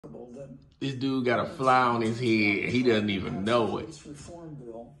This dude got a fly on his head. He doesn't even know it.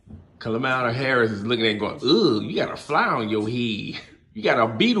 Kamala Harris is looking at it going, ugh, you got a fly on your head. You got a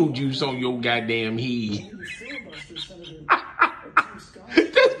Beetlejuice on your goddamn head.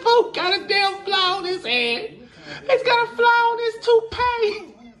 This fool got a damn fly on his head. He's got a fly on his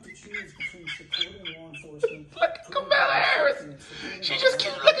toupee. Look at Kamala Harris. She just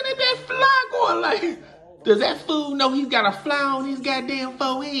keeps looking at that fly going like, does that fool know he's got a fly on his goddamn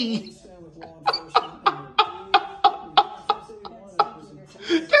forehead?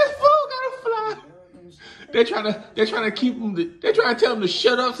 That fool got a fly. They're trying to keep him. They're trying to tell him to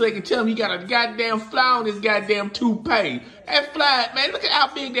shut up so they can tell him he got a goddamn fly on his goddamn toupee. That fly, man, look at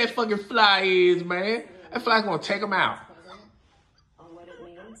how big that fucking fly is, man. That fly gonna take him out.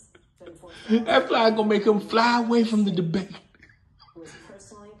 That fly gonna make him fly away from the debate.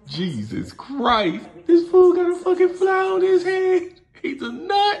 Jesus Christ. This fool got a fucking fly on his head. He's a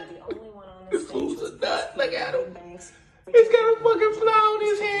nut. This fool's a nut. Look at him. He's got a fucking fly on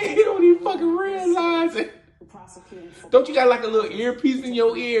his head. He don't even fucking realize it. Don't you got like a little earpiece in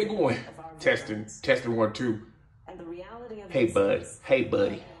your ear going? Testing 1, 2. Hey, bud. Hey,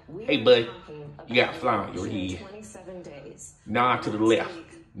 buddy. Hey, buddy. You got a fly on your head. Nod to the left.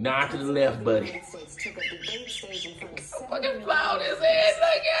 Nod to the left, buddy. Fucking fly on his head.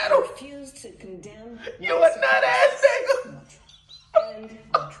 Look at him. You a nut ass nigga.